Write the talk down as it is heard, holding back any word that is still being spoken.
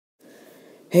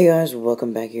Hey guys,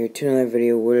 welcome back here to another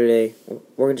video where today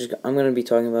I'm gonna be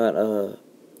talking about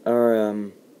our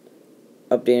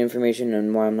update information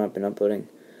and why I'm not been uploading.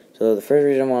 So the first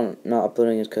reason why I'm not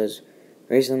uploading is because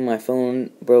recently my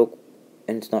phone broke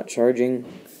and it's not charging,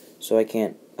 so I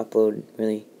can't upload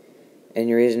really. And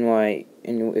the reason why,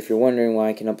 and if you're wondering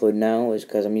why I can upload now, is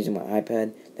because I'm using my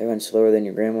iPad that runs slower than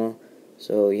your grandma.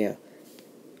 So yeah.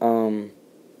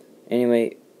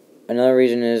 Anyway, another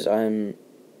reason is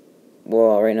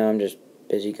well, right now I'm just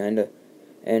busy, kinda.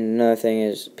 And another thing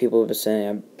is, people have been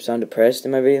saying I sound depressed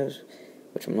in my videos,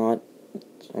 which I'm not.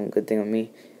 It's a good thing on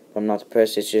me. But I'm not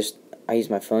depressed. It's just I use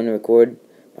my phone to record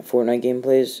my Fortnite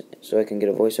gameplays so I can get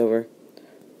a voiceover.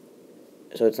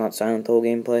 So it's not silent the whole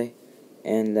gameplay,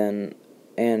 and then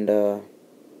and uh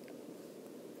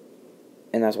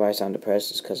and that's why I sound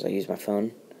depressed. Is because I use my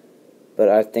phone. But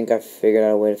I think I figured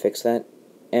out a way to fix that.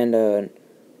 And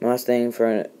my last thing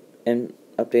for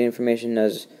update information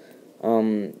is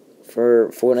for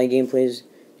Fortnite gameplays,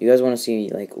 you guys want to see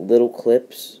like little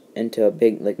clips into a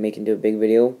big, like make into a big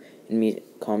video and me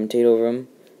commentate over them,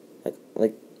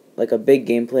 like a big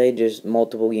gameplay, just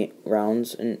multiple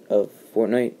rounds of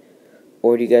Fortnite,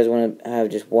 or do you guys want to have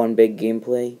just one big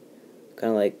gameplay,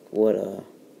 kind of like what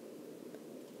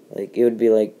like it would be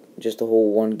like just a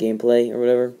whole one gameplay or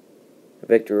whatever,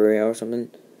 Victory Royale or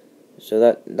something.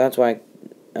 So that's why.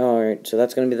 Alright, so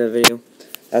that's gonna be the video.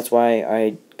 That's why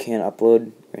I can't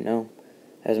upload right now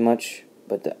as much,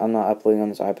 but I'm not uploading on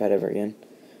this iPad ever again.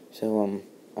 So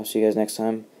I'll see you guys next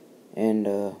time, and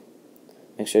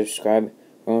make sure to subscribe.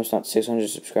 We're almost at 600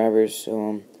 subscribers,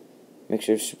 so make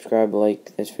sure to subscribe,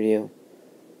 like this video,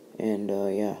 and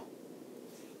yeah.